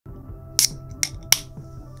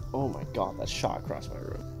Oh my god, that shot across my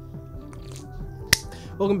room.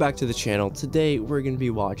 Welcome back to the channel. Today we're going to be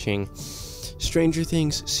watching Stranger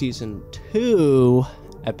Things Season 2,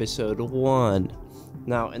 Episode 1.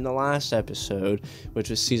 Now, in the last episode, which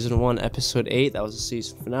was Season 1, Episode 8, that was the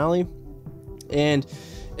season finale. And,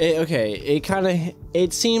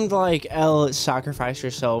 it seemed like Elle sacrificed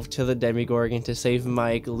herself to the Demogorgon to save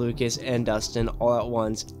Mike, Lucas, and Dustin all at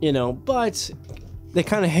once, you know, but they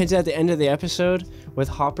kind of hinted at the end of the episode with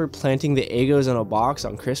Hopper planting the Eggos in a box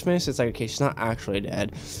on Christmas. It's like, okay, she's not actually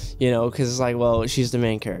dead, you know, because it's like, well, she's the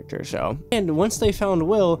main character, so. And once they found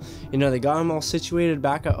Will, you know, they got him all situated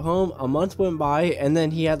back at home. A month went by, and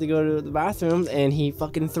then he had to go to the bathroom, and he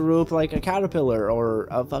fucking threw up like a caterpillar or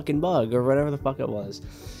a fucking bug or whatever the fuck it was,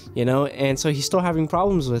 you know, and so he's still having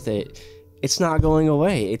problems with it. It's not going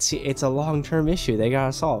away. It's a long-term issue they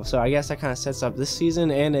gotta solve. So I guess that kind of sets up this season,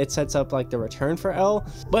 and it sets up like the return for Elle.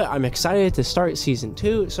 But I'm excited to start season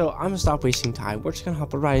 2, so I'm gonna stop wasting time. We're just gonna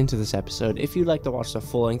hop right into this episode. If you'd like to watch the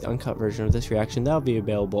full-length uncut version of this reaction, that'll be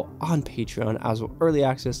available on Patreon, as well early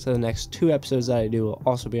access to the next 2 episodes that I do will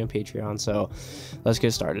also be on Patreon. So let's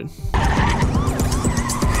get started.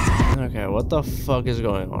 Okay, what the fuck is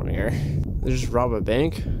going on here? They just rob a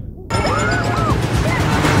bank?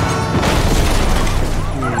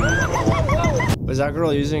 Was that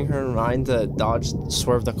girl using her mind to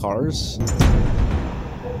swerve the cars?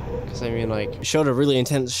 Because I mean, like, it showed a really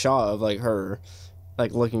intense shot of like her,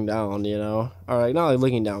 like looking down, you know, or like not like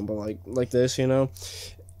looking down, but like this, you know,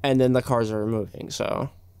 and then the cars are moving. So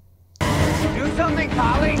do something,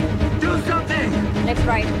 Polly. Do something. Next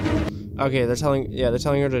right. Okay, they're telling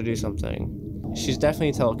her to do something. She's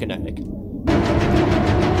definitely telekinetic.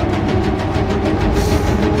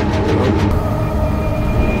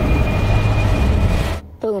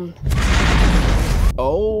 Boom.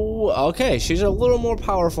 Oh, okay. She's a little more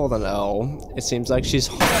powerful than Elle. It seems like she's...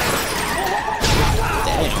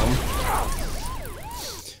 Damn.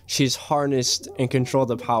 She's harnessed and controlled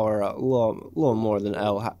the power a little more than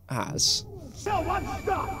Elle has.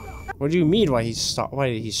 What do you mean? Why did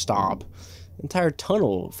he stop? The entire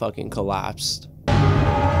tunnel fucking collapsed.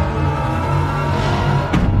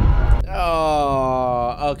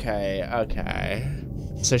 Oh, okay.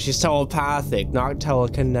 So she's telepathic, not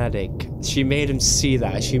telekinetic. She made him see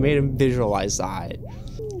that. She made him visualize that.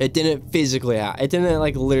 It didn't physically happen. It didn't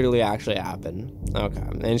like literally actually happen. Okay.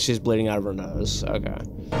 And she's bleeding out of her nose. Okay.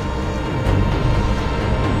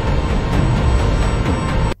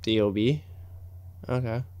 D.O.B.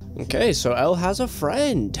 Okay. Okay, so Elle has a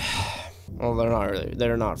friend. Well,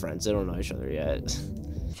 they're not friends. They don't know each other yet.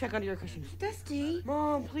 Check under your cushions. Dusty.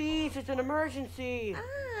 Mom, please, it's an emergency.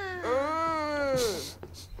 I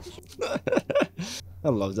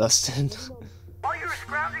love Dustin. While you were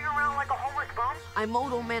scrounging around like a homeless bum, I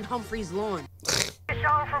mowed old man Humphrey's lawn. I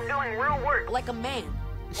saw him from doing real work. Like a man.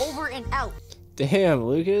 Over and out. Damn,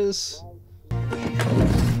 Lucas.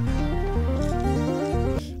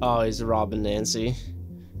 Oh, he's robbing Nancy.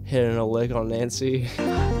 Hitting a lick on Nancy.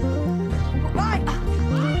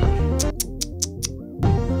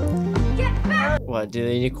 What, do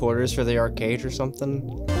they need quarters for the arcade or something?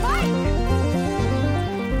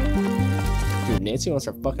 Dude, Nancy wants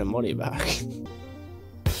her fucking money back.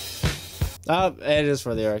 Oh, it is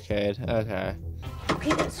for the arcade. Okay.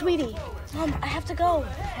 Okay, sweetie. Mom, I have to go.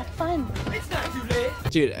 Have fun. It's not too late.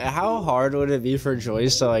 Dude, how hard would it be for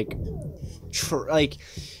Joyce to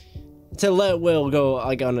to let Will go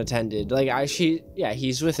like unattended? Like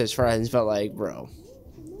he's with his friends, but like, bro,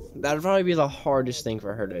 that'd probably be the hardest thing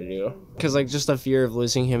for her to do. Cause like just the fear of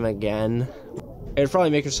losing him again, it'd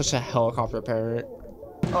probably make her such a helicopter parent.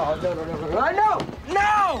 Oh, no. I know!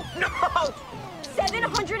 No!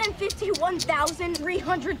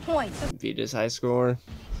 751,300 points. Beat his high score.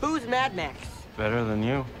 Who's MadMax? Better than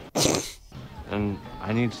you. And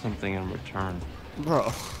I need something in return.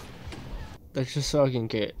 Bro, they're just fucking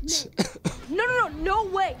kids. No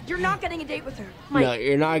way. You're not getting a date with her. No,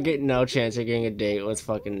 you're not getting no chance of getting a date with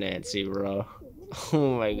fucking Nancy, bro.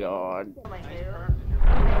 Oh my god. Oh,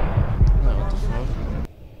 what the fuck?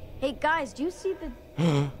 Hey guys, do you see the...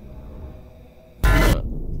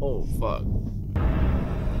 Oh fuck.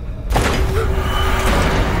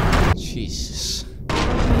 Jesus.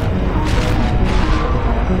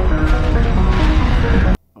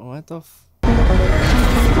 What the f...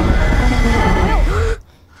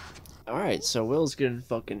 Alright, so Will's getting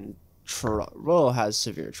fucking Will has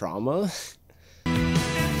severe trauma.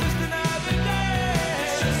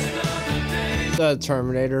 The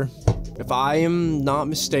Terminator. If I am not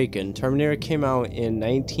mistaken, Terminator came out in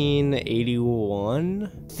 1981. I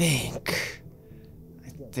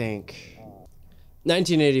think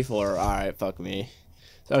 1984. Alright, fuck me.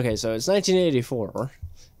 Okay, so it's 1984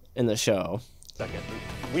 in the show. Second.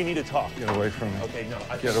 We need to talk. Get away from me. Okay, no.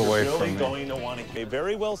 Get away you're from really me. going to want to... May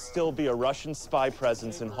very well still be a Russian spy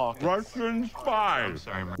presence in Hawkins. Russian spy. I'm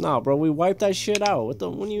sorry. Nah, bro, we wiped that shit out. What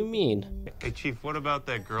do you mean? Hey, Chief, what about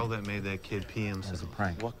that girl that made that kid pee himself? As a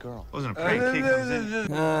prank. What girl? It wasn't a prank. Kid comes in.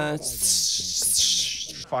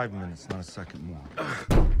 5 minutes, not a second more.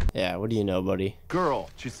 Yeah, what do you know, buddy? Girl.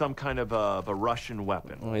 She's some kind of a Russian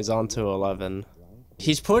weapon. Oh, he's on to 11.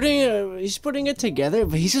 He's putting it together,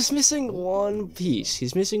 but he's just missing one piece.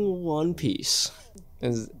 He's missing one piece.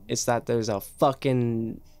 It's that there's a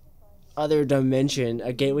fucking other dimension,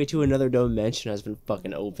 a gateway to another dimension has been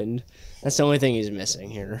fucking opened. That's the only thing he's missing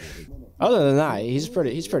here. Other than that, he's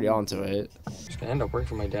pretty onto it. Just gonna end up working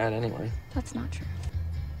for my dad anyway. That's not true.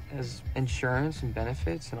 Has insurance and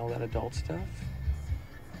benefits and all that adult stuff.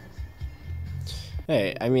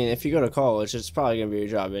 Hey, I mean, if you go to college, it's probably gonna be your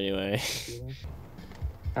job anyway.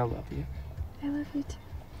 I love you. I love you too.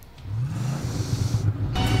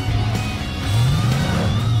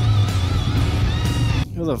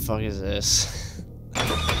 Who the fuck is this?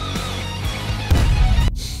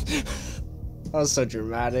 That was so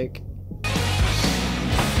dramatic.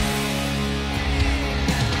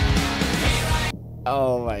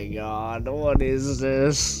 Oh my god, what is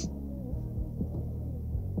this?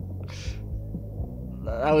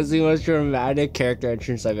 That was the most dramatic character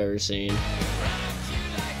entrance I've ever seen.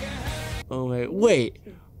 Oh wait,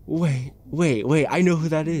 I know who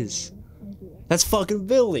that is. That's fucking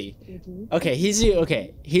Billy. Okay, he's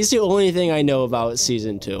the only thing I know about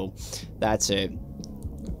season 2. That's it.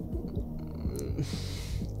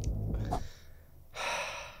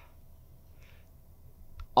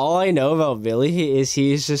 All I know about Billy is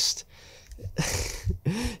he's just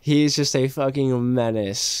a fucking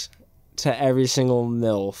menace to every single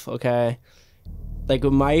MILF, okay? Like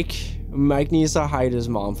Mike needs to hide his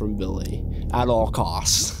mom from Billy at all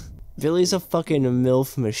costs. Billy's a fucking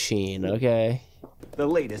MILF machine, okay? The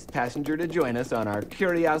latest passenger to join us on our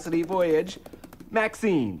curiosity voyage,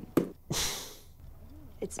 Maxine.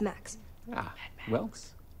 It's Max. Ah, well,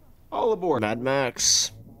 all aboard.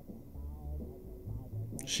 MadMax.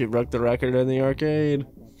 She broke the record in the arcade.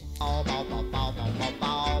 Oh.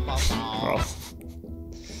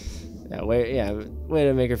 Yeah, way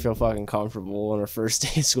to make her feel fucking comfortable on her first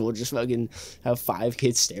day of school. Just fucking have 5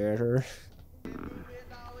 kids stare at her.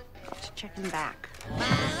 Just checking back.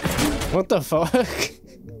 What the fuck?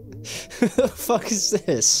 Who the fuck is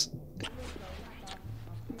this?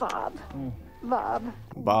 Bob.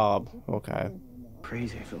 Bob. Okay.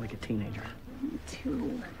 Crazy, I feel like a teenager. Me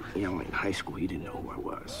too. You know, in high school, he didn't know who I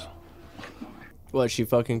was. What, she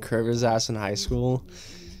fucking curved his ass in high school?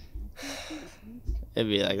 It'd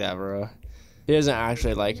be like that, bro. He doesn't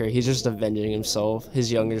actually like her. He's just avenging himself, his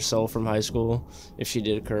younger self from high school, if she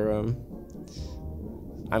did curve him.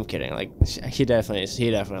 I'm kidding. Like, he definitely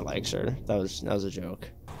likes her. That was a joke.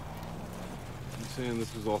 You saying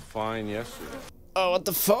this was all fine yesterday? Oh, what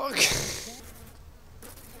the fuck?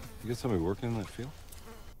 You got somebody working in that field?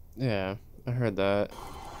 Yeah, I heard that. The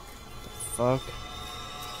fuck?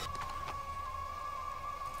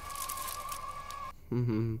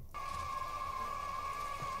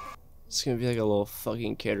 It's gonna be like a little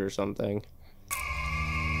fucking kid or something.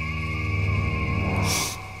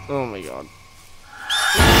 Oh my god.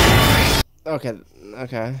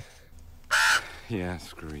 Okay. Yeah,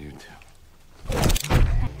 screw you too.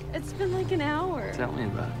 It's been like an hour. Tell me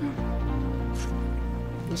about it.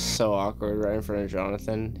 It's so awkward right in front of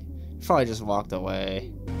Jonathan. He probably just walked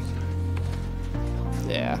away.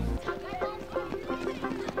 Yeah.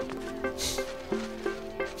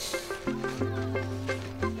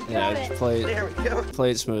 Yeah,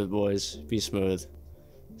 play it smooth, boys. Be smooth.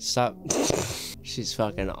 Stop. She's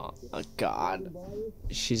fucking, oh god.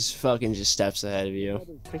 She's fucking just steps ahead of you.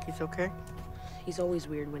 Think he's okay? He's always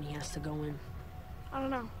weird when he has to go in. I don't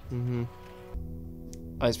know.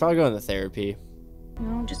 Oh, he's probably going to therapy.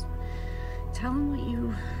 No, just tell him what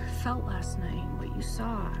you felt last night, what you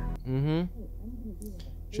saw.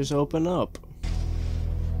 Just open up.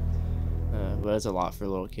 But it's a lot for a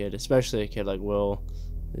little kid, especially a kid like Will.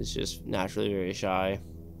 Is just naturally very shy.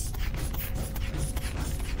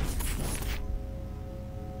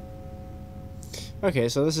 Okay,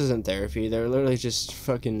 so this isn't therapy. They're literally just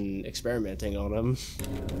fucking experimenting on him.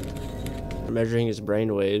 They're measuring his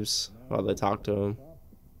brain waves while they talk to him.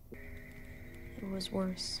 It was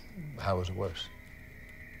worse. How was it worse?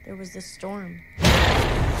 There was this storm.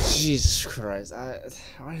 Jesus Christ. Why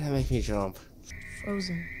did that make me jump?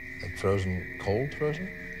 Frozen. Like frozen, cold frozen?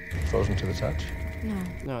 Frozen to the touch? No.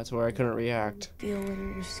 No, it's where I couldn't react. Feel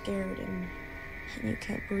when you're scared and you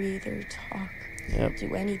can't breathe or talk. Yep.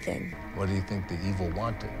 Do anything What do you think the evil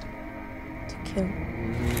wanted? to kill.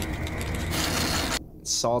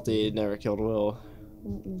 Salty never killed Will.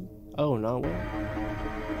 Oh, not Will.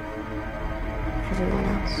 Everyone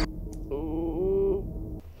else.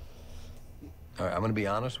 All right, I'm gonna be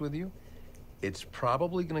honest with you. It's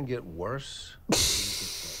probably gonna get worse.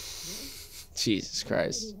 Jesus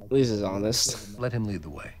Christ. Lisa's honest. Let him lead the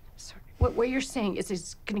way. What you're saying is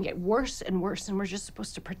it's gonna get worse and worse, and we're just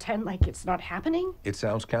supposed to pretend like it's not happening? It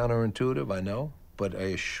sounds counterintuitive, I know, but I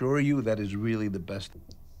assure you that is really the best.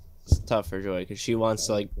 It's tough for Joy because she wants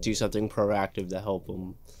to like do something proactive to help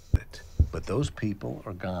him. But those people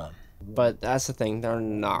are gone. But that's the thing, they're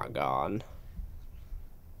not gone.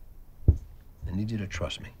 I need you to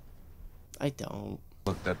trust me. I don't.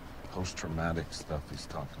 Look, that post-traumatic stuff he's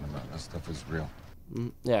talking about, that stuff is real.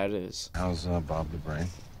 Yeah, it is. How's Bob the Brain?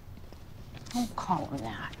 Don't call her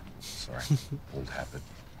that. Sorry, old habit.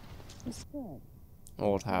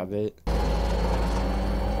 Old habit.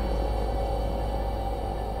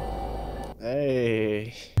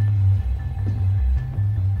 Hey.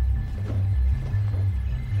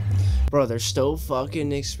 Bro, they're still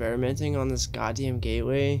fucking experimenting on this goddamn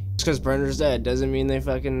gateway. Just because Brenner's dead doesn't mean they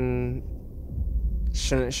fucking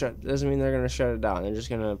doesn't mean they're gonna shut it down. They're just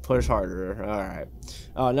gonna push harder. Alright.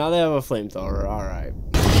 Oh, now they have a flamethrower. Alright.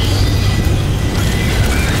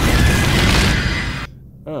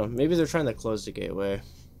 Oh, maybe they're trying to close the gateway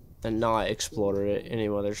and not explode it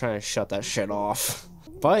anymore. They're trying to shut that shit off.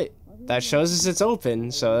 But that shows us it's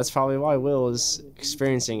open, so that's probably why Will is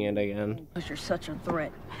experiencing it again. Because you're such a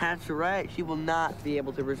threat. That's right. She will not be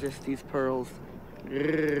able to resist these pearls.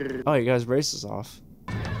 Oh, you got his braces off.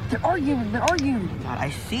 They're arguing. They're arguing. God,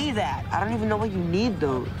 I see that. I don't even know why you need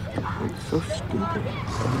those. God, it's so stupid.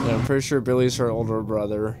 Yeah, I'm pretty sure Billy's her older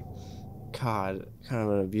brother. God, kind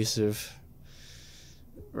of an abusive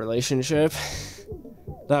relationship.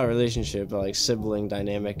 Not relationship, but like sibling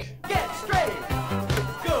dynamic. Get straight.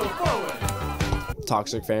 Go forward.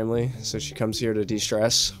 Toxic family, so she comes here to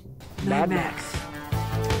de-stress. MadMax.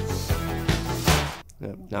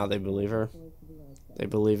 Yep, now they believe her. They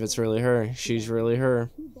believe it's really her. She's really her.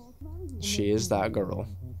 She is that girl.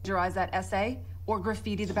 Plagiarize that essay or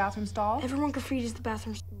graffiti the bathroom stall? Everyone graffitis the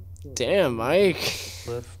bathroom. Damn, Mike.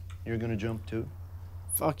 Cliff, you're gonna jump too?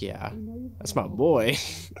 Fuck yeah. That's my boy.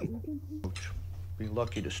 Be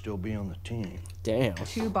lucky to still be on the team. Damn.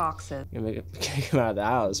 2 boxes. Kick him out of the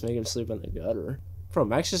house. Make him sleep in the gutter. Bro,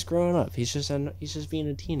 Max is growing up. He's just being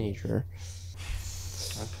a teenager.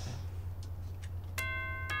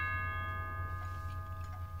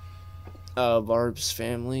 Barb's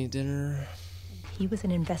family dinner. He was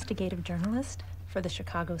an investigative journalist for the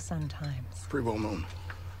Chicago Sun-Times. Pretty well known.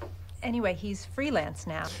 Anyway, he's freelance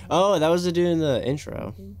now. Oh, that was the dude in the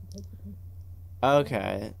intro.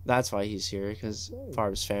 Okay, that's why he's here, because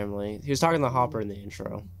Barb's family. He was talking to Hopper in the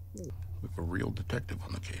intro. We have a real detective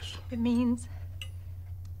on the case. It means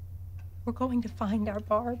we're going to find our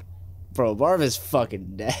Barb. Bro, Barb is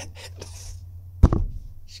fucking dead.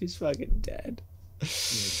 She's fucking dead.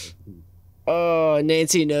 Oh,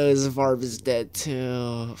 Nancy knows Barb is dead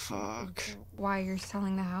too. Fuck. Why, you're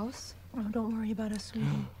selling the house? Oh, don't worry about us, sweetie.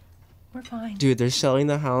 We're fine. Dude, they're selling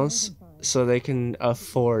the house so they can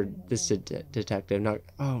afford this detective. Not.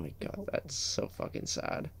 Oh my god, that's so fucking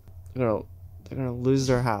sad. They're gonna lose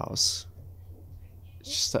their house.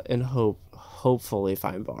 Just in hopefully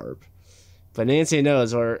find Barb. But Nancy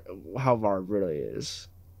knows how Barb really is,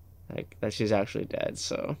 like that she's actually dead.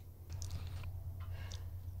 So,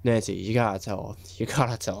 Nancy, you gotta tell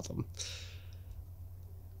them.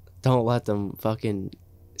 Don't let them fucking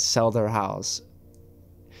sell their house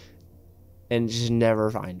and just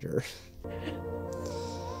never find her.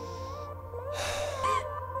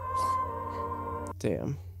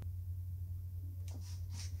 Damn.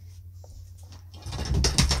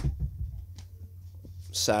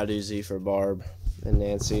 Sad Uzi for Barb and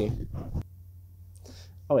Nancy.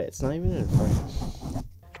 Oh wait, it's not even in front.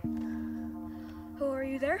 Oh, are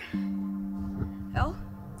you there? L?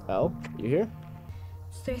 L, you here?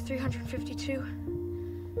 It's day 352.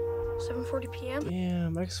 7:40 p.m. Yeah,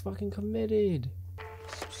 Mike's fucking committed.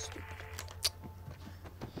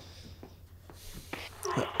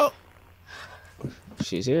 Oh,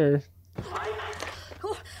 she's here.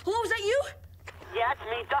 Hello, was that you? Yeah, it's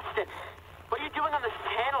me, Dustin. What are you doing on this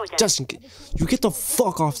channel again? Dustin, you get the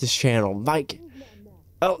fuck off this channel, Mike.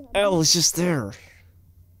 L is just there.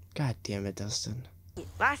 God damn it, Dustin.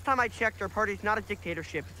 Last time I checked, our party's not a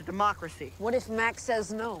dictatorship, it's a democracy. What if Max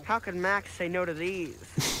says no? How can Max say no to these?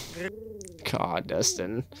 God,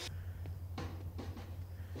 Dustin.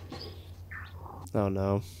 Oh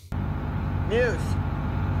no. News.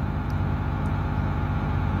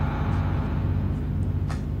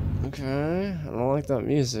 Okay, I don't like that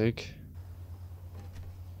music.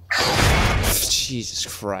 Jesus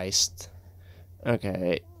Christ.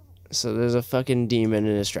 Okay, so there's a fucking demon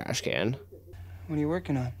in his trash can. What are you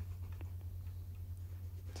working on?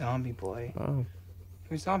 Zombie boy. Oh.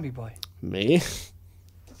 Who's zombie boy? Me?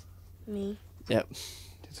 Me. Yep.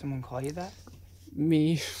 Did someone call you that?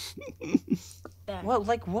 Me. What?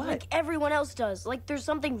 Like what? Like everyone else does. Like there's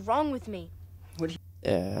something wrong with me. What do you...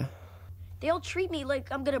 Yeah. They all treat me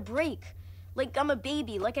like I'm gonna break. Like I'm a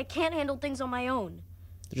baby. Like I can't handle things on my own.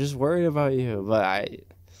 They're just worried about you, but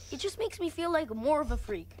It just makes me feel like more of a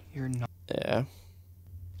freak. You're not. Yeah.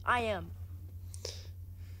 I am.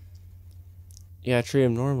 Yeah, treat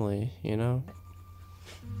him normally, you know?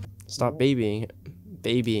 Stop babying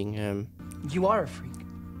him. You are a freak.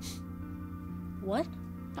 What?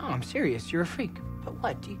 No, I'm serious. You're a freak. But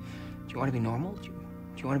what? Do you want to be normal? Do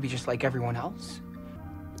you want to be just like everyone else?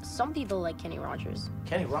 Some people like Kenny Rogers.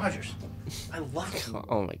 Kenny Rogers. I love him.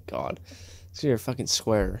 Oh my god. So you're a fucking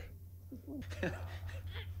square.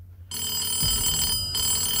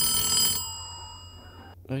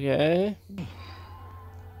 Okay.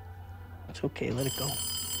 It's okay, let it go.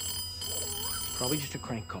 Probably just a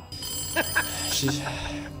crank call.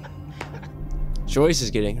 Joyce is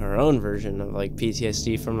getting her own version of like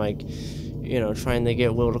PTSD from like, you know, trying to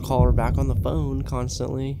get Will to call her back on the phone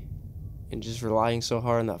constantly and just relying so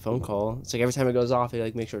hard on that phone call. It's like every time it goes off, it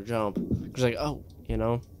like makes her jump. She's like, oh, you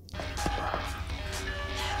know.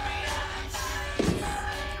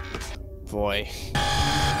 Boy.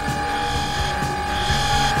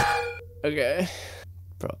 Okay.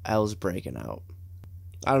 Bro, Elle's breaking out.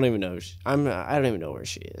 I don't even know. I don't even know where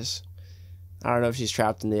she is. I don't know if she's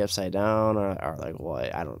trapped in the Upside Down or like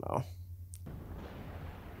what. I don't know.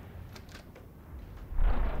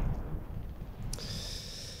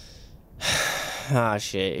 Ah,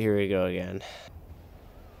 shit. Here we go again.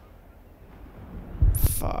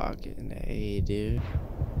 Fucking A, dude.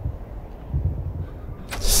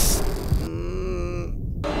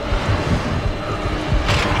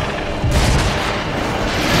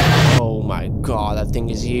 Oh my god, that thing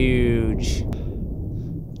is huge.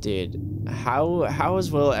 Dude. How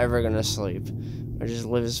is Will ever gonna sleep or just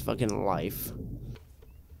live his fucking life?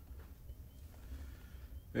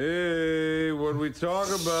 Hey, what we talk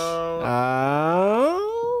about?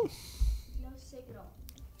 No signal.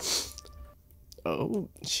 Oh,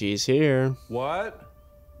 she's here. What?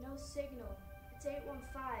 No signal. It's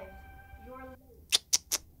 815. You're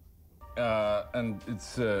late. And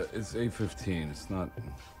it's 8:15. It's not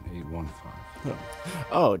 8:15.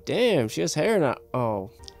 Oh, damn, she has hair now. Oh.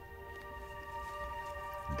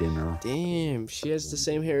 Dinner. Damn, she has the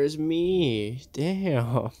same hair as me.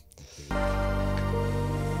 Damn.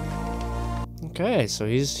 Okay, so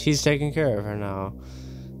he's taking care of her now.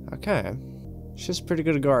 Okay. She's a pretty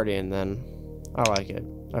good guardian then. I like it.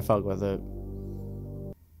 I fuck with it.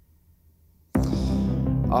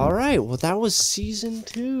 Alright, well that was season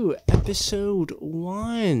 2, episode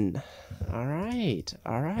 1. Alright.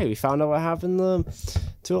 We found out what happened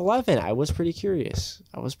to 11. I was pretty curious.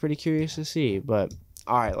 To see, but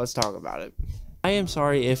alright, let's talk about it. I am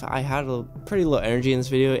sorry if I had a pretty low energy in this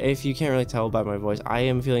video. If you can't really tell by my voice, I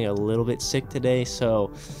am feeling a little bit sick today.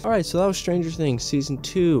 So, alright, so that was Stranger Things Season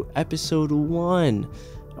 2, Episode 1.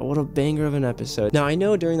 What a banger of an episode. Now, I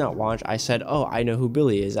know during that watch, I said, oh, I know who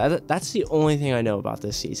Billy is. That's the only thing I know about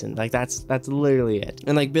this season. Like, that's literally it.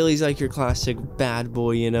 And, like, Billy's, like, your classic bad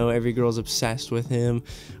boy, you know? Every girl's obsessed with him,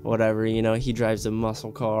 whatever, you know? He drives a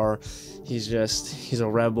muscle car. He's a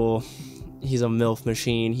rebel. He's a MILF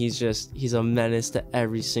machine. He's a menace to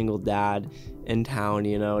every single dad in town,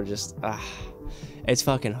 you know? It's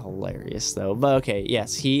fucking hilarious, though. But, okay,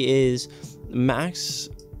 yes, he is Max's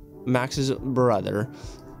brother.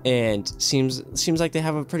 And seems like they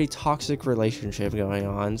have a pretty toxic relationship going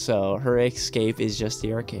on, so her escape is just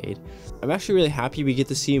the arcade. I'm actually really happy we get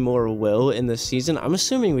to see more Will in this season. I'm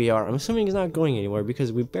assuming we are. I'm assuming he's not going anywhere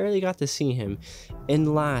because we barely got to see him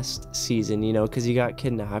in last season, you know, because he got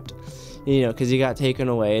kidnapped, you know, because he got taken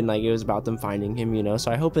away and like it was about them finding him, you know. So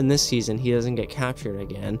I hope in this season he doesn't get captured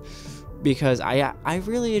again because I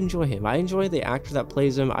really enjoy him. I enjoy the actor that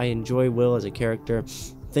plays him. I enjoy Will as a character.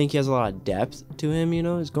 Think he has a lot of depth to him, you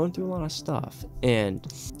know. He's going through a lot of stuff, and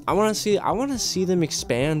I want to see them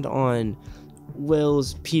expand on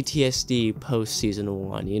Will's PTSD post season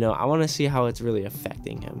 1, you know. I want to see how it's really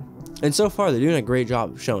affecting him, and so far they're doing a great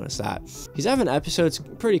job of showing us that. He's having episodes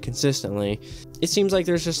pretty consistently. It seems like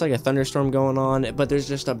there's just like a thunderstorm going on, but there's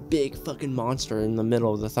just a big fucking monster in the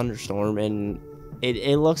middle of the thunderstorm, and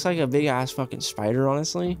It looks like a big ass fucking spider,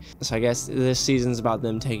 honestly. So I guess this season's about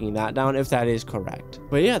them taking that down, if that is correct.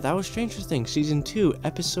 But yeah, that was Stranger Things season 2,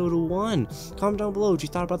 episode 1. Comment down below what you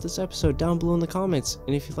thought about this episode down below in the comments.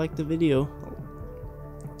 And if you liked the video,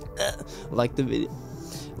 like the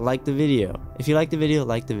video. If you like the video,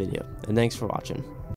 like the video. And thanks for watching.